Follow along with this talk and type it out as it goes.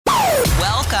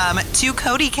Welcome to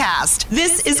CodyCast.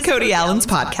 This is Cody Allen's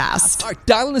podcast. All right,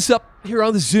 dialing us up here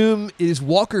on the Zoom is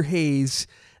Walker Hayes,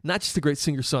 not just a great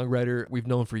singer-songwriter we've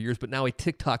known for years, but now a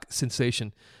TikTok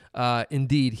sensation.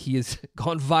 Indeed, he has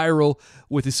gone viral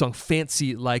with his song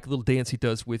Fancy, like little dance he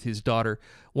does with his daughter.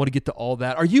 Want to get to all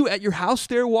that. Are you at your house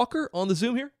there, Walker, on the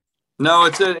Zoom here? No,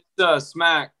 it's a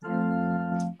Smack.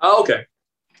 Oh, okay.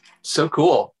 So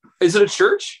cool. Is it a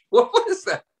church? What is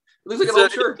that? It looks like an old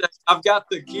church. I've got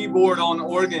the keyboard on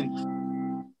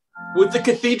organ. With the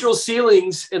cathedral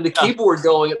ceilings and the keyboard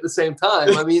going at the same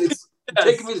time. I mean, it's Yes.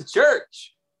 taking me to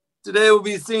church. Today we'll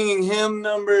be singing hymn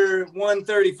number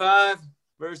 135,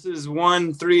 verses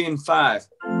 1, 3, and 5.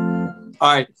 All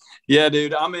right. Yeah,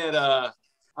 dude, I'm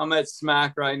at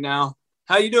Smack right now.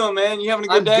 How you doing, man? You having a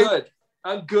good day?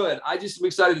 I'm good. I'm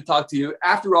excited to talk to you.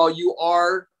 After all, you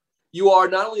are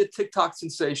not only a TikTok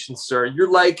sensation, sir. You're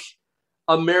like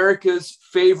America's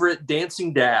favorite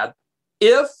dancing dad.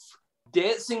 If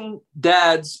dancing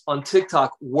dads on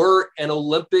TikTok were an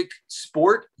Olympic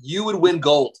sport, you would win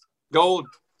gold. Gold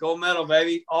medal,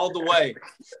 baby, all the way.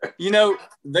 You know,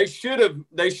 they should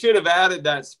have added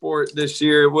that sport this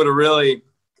year. It would have really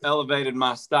elevated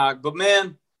my stock. But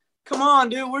man, come on,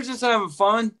 dude. We're just having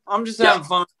fun. I'm just having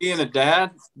fun being a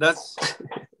dad. That's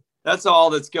all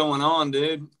that's going on,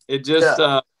 dude. It just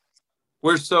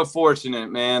we're so fortunate,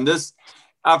 man.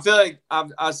 I feel like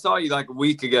I saw you like a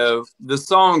week ago. The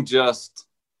song just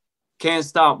can't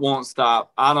stop, won't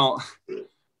stop.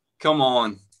 Come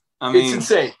on. I mean, it's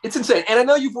insane. And I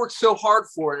know you've worked so hard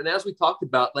for it. And as we talked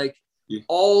about, like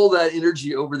all that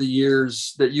energy over the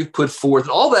years that you've put forth,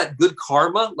 all that good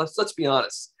karma, let's be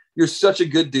honest. You're such a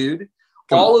good dude.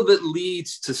 All of it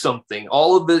leads to something.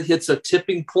 All of it hits a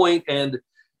tipping point, and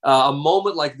a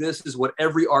moment like this is what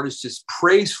every artist just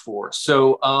prays for.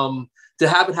 So to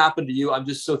have it happen to you, I'm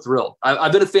just so thrilled.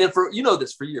 I've been a fan for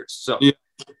this for years. So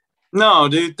no,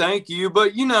 dude, thank you.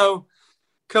 But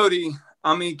Cody,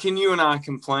 I mean, can you and I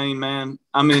complain, man?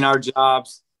 I mean, our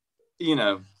jobs,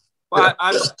 I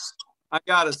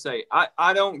gotta say,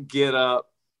 I don't get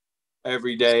up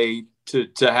every day to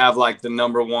have like the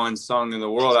number one song in the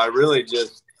world. I really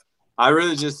just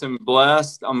am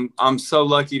blessed. I'm so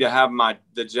lucky to have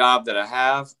the job that I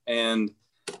have, and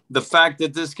the fact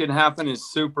that this can happen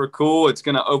is super cool. It's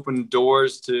going to open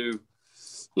doors to,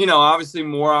 obviously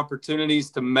more opportunities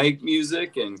to make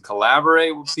music and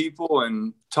collaborate with people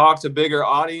and talk to bigger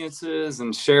audiences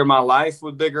and share my life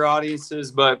with bigger audiences.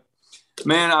 But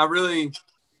man,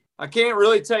 I can't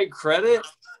really take credit.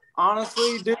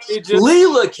 Honestly, dude,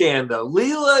 Leela can though.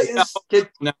 Leela is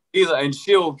Leela,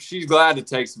 and she's glad to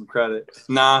take some credit.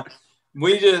 Nah,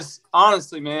 we just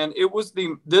honestly, man, it was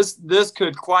this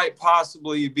could quite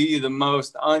possibly be the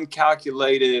most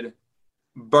uncalculated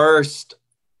burst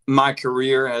my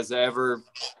career has ever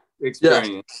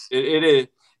experienced. Yeah.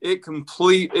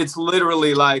 It's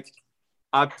literally like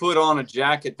I put on a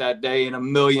jacket that day and $1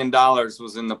 million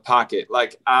was in the pocket.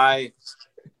 Like I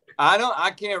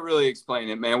can't really explain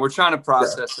it, man. We're trying to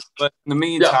process it. But in the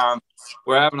meantime,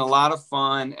 we're having a lot of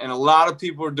fun, and a lot of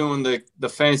people are doing the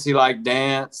fancy like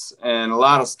dance, and a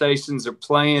lot of stations are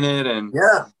playing it. And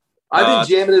I've been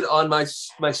jamming it on my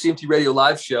CMT Radio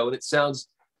live show, and it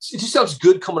just sounds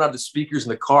good coming out of the speakers in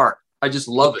the car. I just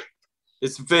love it.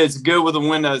 It's good with the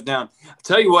windows down. I'll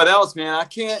tell you what else, man. I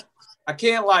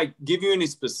can't like give you any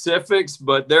specifics,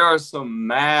 but there are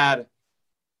some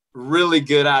really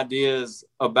good ideas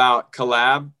about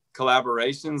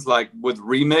collaborations, like with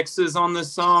remixes on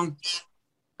this song,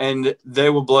 and they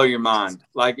will blow your mind.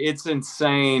 Like, it's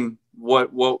insane what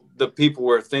the people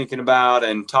were thinking about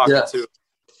and talking to.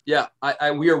 Yeah,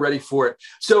 we are ready for it.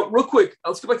 So real quick,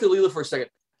 let's go back to Leela for a second.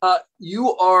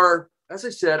 You are, as I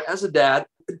said, as a dad,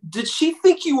 did she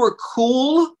think you were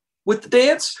cool with the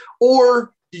dance,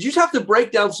 or did you have to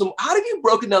break down how have you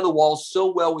broken down the walls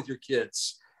so well with your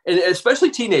kids? And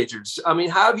especially teenagers. I mean,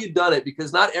 how have you done it?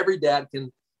 Because not every dad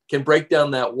can break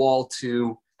down that wall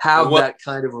to have that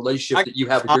kind of relationship that you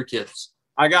have with your kids.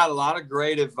 I got a lot of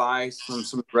great advice from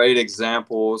some great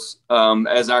examples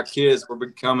as our kids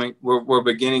were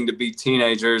beginning to be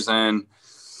teenagers. And,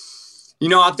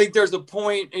 I think there's a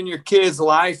point in your kid's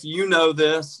life,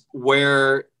 this,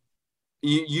 where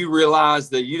you realize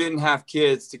that you didn't have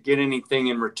kids to get anything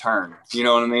in return. You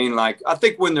know what I mean? Like, I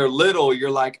think when they're little, you're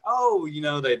like, oh,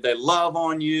 they love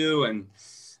on you and,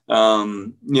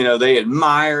 they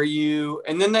admire you.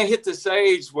 And then they hit this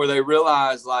age where they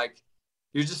realize, like,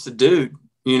 you're just a dude,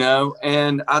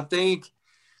 and I think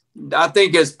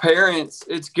as parents,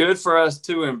 it's good for us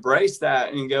to embrace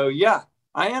that and go, yeah,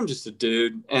 I am just a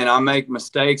dude and I make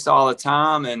mistakes all the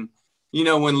time. And,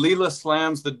 when Leela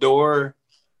slams the door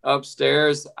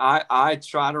upstairs, I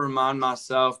try to remind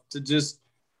myself to just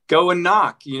go and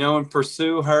knock, and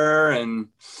pursue her. And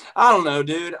I don't know,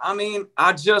 dude. I mean,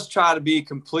 I just try to be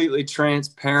completely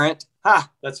transparent.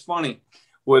 That's funny.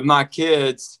 With my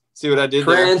kids. See what I did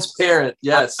there? Transparent,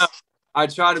 yes. I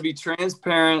try to be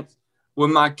transparent with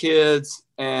my kids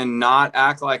and not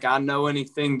act like I know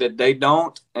anything that they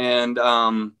don't. And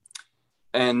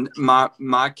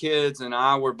my kids and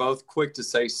I were both quick to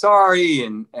say sorry,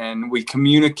 and we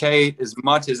communicate as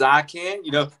much as I can.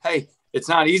 Hey, it's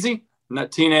not easy.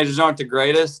 Teenagers aren't the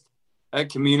greatest at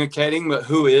communicating, but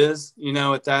who is,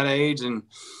 at that age? And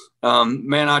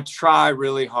man, I try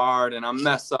really hard and I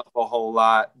mess up a whole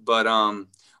lot. But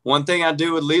one thing I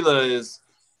do with Leela is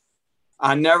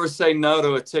I never say no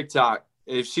to a TikTok.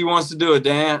 If she wants to do a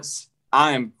dance,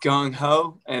 I am gung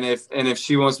ho. And if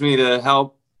she wants me to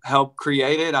help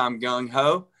create it, I'm gung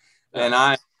ho. And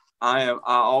I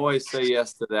always say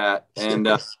yes to that. And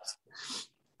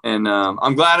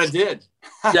I'm glad I did.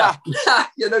 Yeah,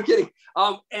 no kidding.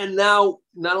 And now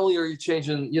not only are you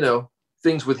changing,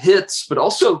 things with hits, but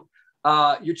also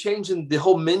you're changing the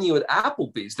whole menu at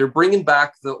Applebee's. They're bringing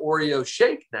back the Oreo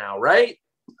shake now, right?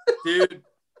 Dude,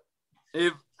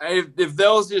 if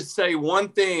they'll just say one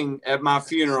thing at my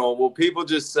funeral, will people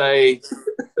just say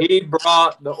he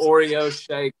brought the Oreo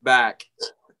shake back?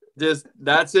 Just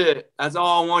that's it. That's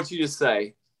all I want you to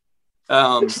say.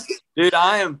 Dude,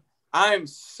 I am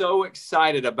so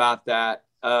excited about that.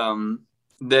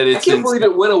 That it's I can't believe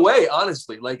it went away,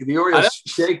 honestly. Like the Oreo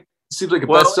shake seems like a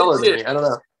bestseller to me. I don't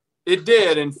know. It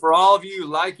did. And for all of you who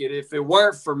like it, if it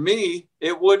weren't for me,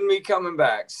 it wouldn't be coming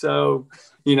back. So,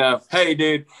 hey,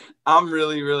 dude, I'm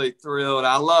really, really thrilled.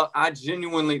 I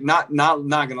genuinely, not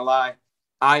gonna lie,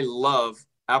 I love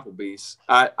Applebee's.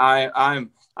 I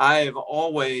have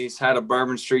always had a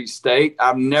Bourbon Street steak.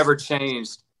 I've never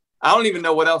changed. I don't even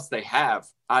know what else they have.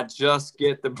 I just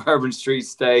get the Bourbon Street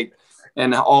steak,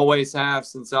 and I always have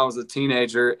since I was a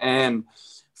teenager. And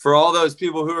for all those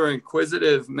people who are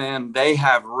inquisitive, man, they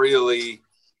have really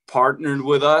partnered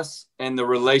with us, and the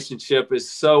relationship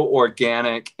is so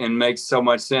organic and makes so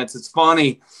much sense. It's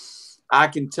funny. I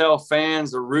can tell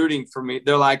fans are rooting for me.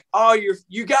 They're like, "Oh,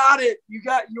 you got it.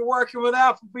 You're working with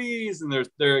Applebee's," and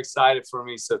they're excited for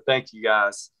me. So thank you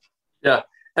guys. Yeah.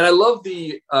 And I love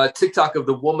the TikTok of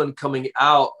the woman coming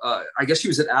out. I guess she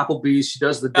was at Applebee's. She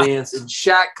does the dance, and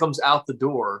Shaq comes out the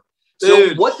door.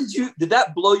 Dude. So did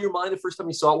that blow your mind the first time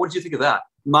you saw it? What did you think of that?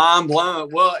 Mind blown.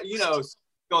 Well,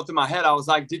 going through my head, I was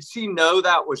like, did she know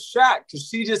that was Shaq? Because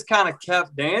she just kind of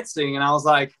kept dancing. And I was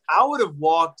like, I would have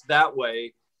walked that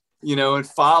way, and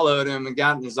followed him and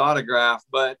gotten his autograph.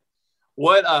 But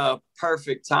what a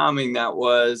perfect timing that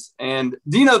was. And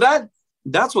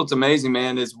that's what's amazing,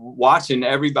 man, is watching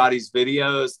everybody's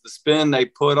videos, the spin they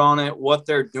put on it, what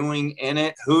they're doing in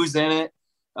it, who's in it.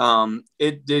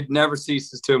 It never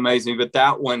ceases to amaze me, but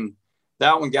that one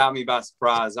got me by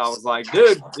surprise. I was like,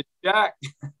 dude, it's Jack.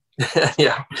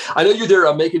 Yeah, I know you're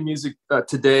there making music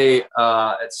today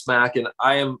at Smack, and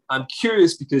I'm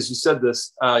curious because you said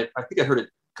this. I think I heard it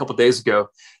a couple of days ago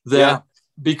that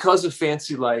because of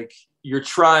Fancy Like, you're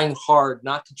trying hard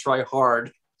not to try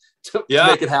hard to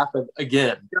make it happen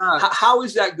again. How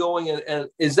is that going, and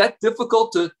is that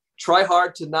difficult to try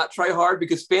hard to not try hard?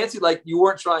 Because Fancy Like you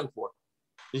weren't trying for.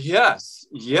 Yes.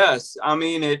 I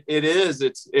mean, it is.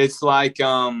 It's like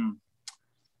you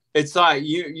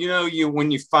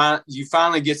when you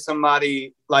finally get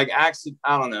somebody like actually,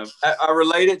 I don't know. I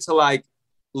relate it to like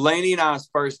Lainey and I's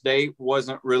first date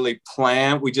wasn't really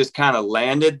planned. We just kind of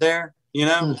landed there.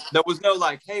 There was no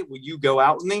like, hey, will you go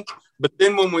out with me? But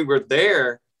then when we were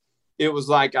there, it was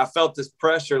like I felt this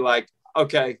pressure. Like,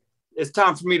 okay, it's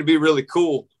time for me to be really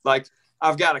cool. Like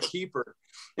I've got to keep her,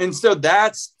 and so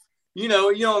that's. You know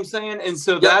what I'm saying? And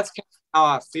so that's kind of how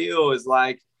I feel is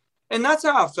like, and that's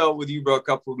how I felt with You Broke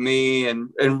Up With Me.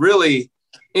 And really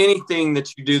anything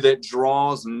that you do that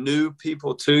draws new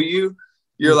people to you,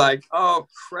 you're like, oh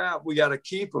crap, we got to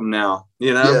keep them now,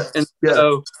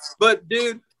 So, but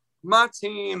dude, my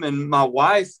team and my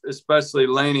wife, especially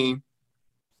Lainey,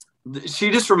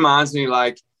 she just reminds me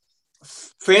like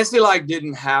Fancy Like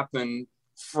didn't happen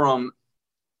from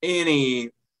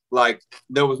any, like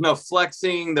there was no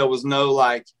flexing, there was no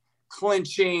like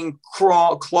clenching,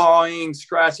 clawing,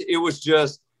 scratching. It was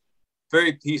just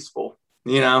very peaceful,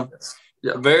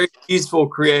 very peaceful,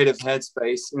 creative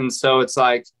headspace. And so it's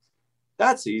like,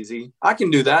 that's easy. I can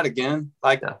do that again.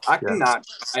 Like I can not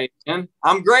try again.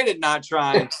 I'm great at not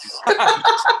trying.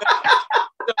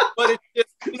 But it's just,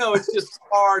 it's just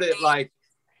hard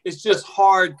it's just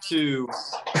hard to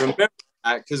remember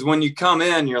that because when you come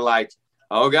in, you're like,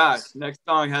 Oh gosh, next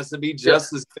song has to be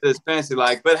just as good as Fancy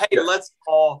Like. But hey, let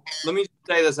me just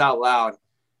say this out loud.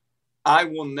 I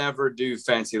will never do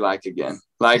Fancy Like again.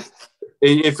 Like,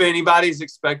 if anybody's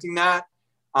expecting that,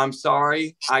 I'm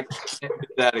sorry, I can't do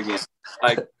that again.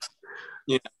 Like,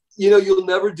 you'll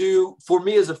never do, for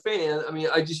me as a fan, I mean,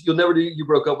 you'll never do You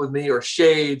Broke Up With Me or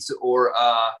Shades or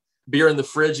Beer in the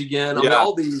Fridge again. I mean,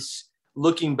 all these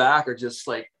looking back are just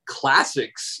like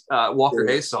classics, Walker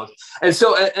Hayes songs. And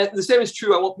so and the same is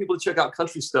true. I want people to check out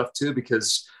country stuff too,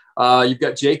 because you've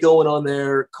got Jake Owen on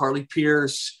there, Carly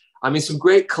Pierce. I mean, some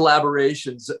great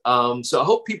collaborations. So I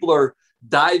hope people are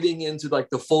diving into like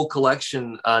the full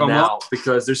collection now,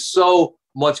 because there's so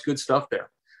much good stuff there.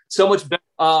 So much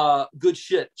good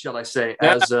shit, shall I say,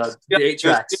 as the 8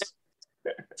 tracks.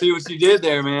 See what you did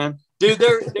there, man. Dude,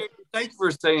 thank you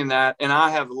for saying that. And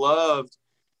I have loved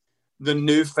the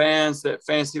new fans that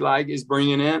Fancy Like is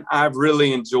bringing in. I've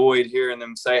really enjoyed hearing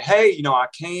them say, hey, I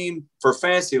came for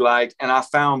Fancy Like and I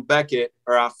found Beckett,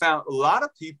 or I found a lot of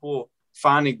people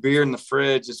finding Beer in the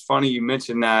Fridge. It's funny you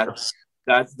mentioned that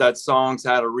song's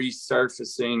had a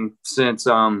resurfacing since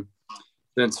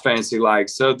Fancy Like.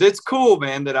 So that's cool,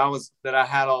 man, that I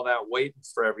had all that waiting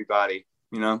for everybody,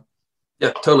 Yeah,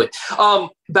 totally.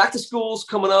 Back to school's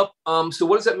coming up. So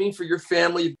what does that mean for your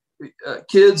family?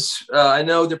 Kids, I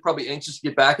know they're probably anxious to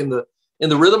get back in the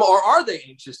rhythm, or are they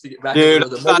anxious to get back in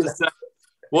the rhythm?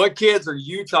 What kids are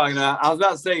you talking about? I was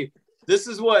about to say, this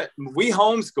is what we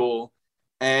homeschool,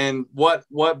 and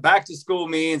what back to school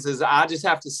means is I just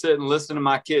have to sit and listen to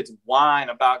my kids whine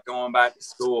about going back to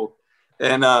school.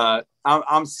 And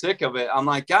I'm sick of it. I'm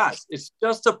like, guys, it's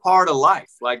just a part of life.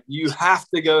 Like, you have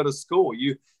to go to school.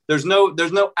 There's no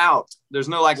out. There's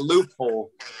no like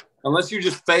loophole unless you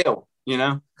just fail.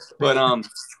 But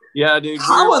yeah, dude.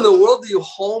 How in the world do you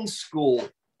homeschool?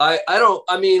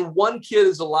 I mean, one kid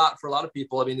is a lot for a lot of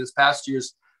people. I mean, this past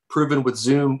year's proven with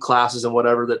Zoom classes and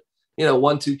whatever that,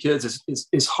 1-2 kids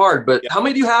is hard. But how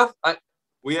many do you have?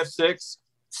 We have 6.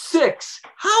 6.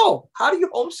 How do you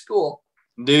homeschool?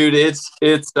 Dude, it's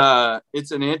an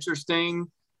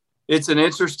interesting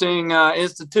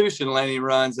institution Lenny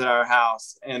runs at our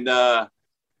house, and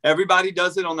everybody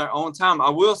does it on their own time. I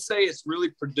will say it's really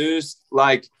produced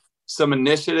like some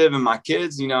initiative in my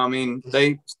kids.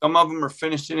 Some of them are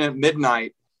finishing at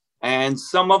midnight, and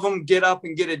some of them get up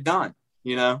and get it done,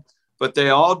 but they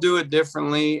all do it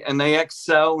differently, and they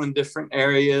excel in different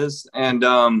areas. And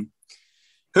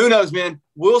who knows, man,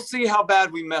 we'll see how bad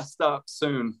we messed up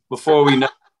soon before we know.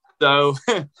 So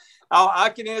I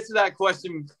can answer that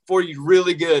question for you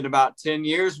really good in about 10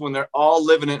 years when they're all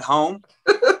living at home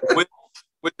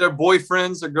with their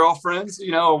boyfriends or girlfriends,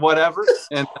 or whatever.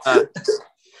 And listen,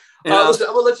 I'm going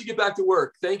to let you get back to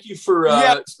work. Thank you for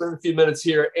spending a few minutes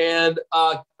here. And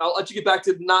I'll let you get back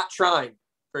to not trying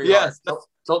very hard.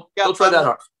 Don't try that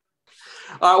hard.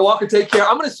 All right, Walker, take care.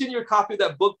 I'm going to send you a copy of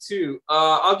that book too.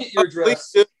 I'll get your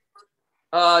address.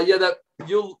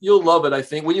 You'll love it, I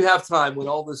think, when you have time, when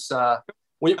all this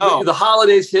when the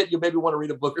holidays hit, you'll maybe want to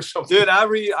read a book or something. Dude, I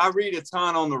read a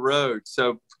ton on the road,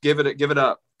 so give it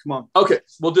up. Come on. Okay,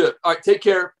 we'll do it. All right, take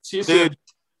care. See you soon.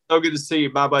 So good to see you.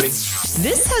 Bye, buddy.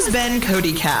 This has been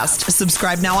Cody Cast.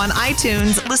 Subscribe now on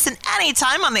iTunes. Listen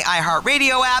anytime on the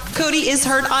iHeartRadio app. Cody is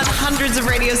heard on hundreds of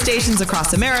radio stations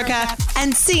across America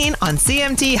and seen on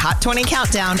CMT Hot 20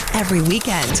 Countdown every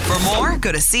weekend. For more,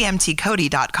 go to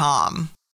cmtcody.com.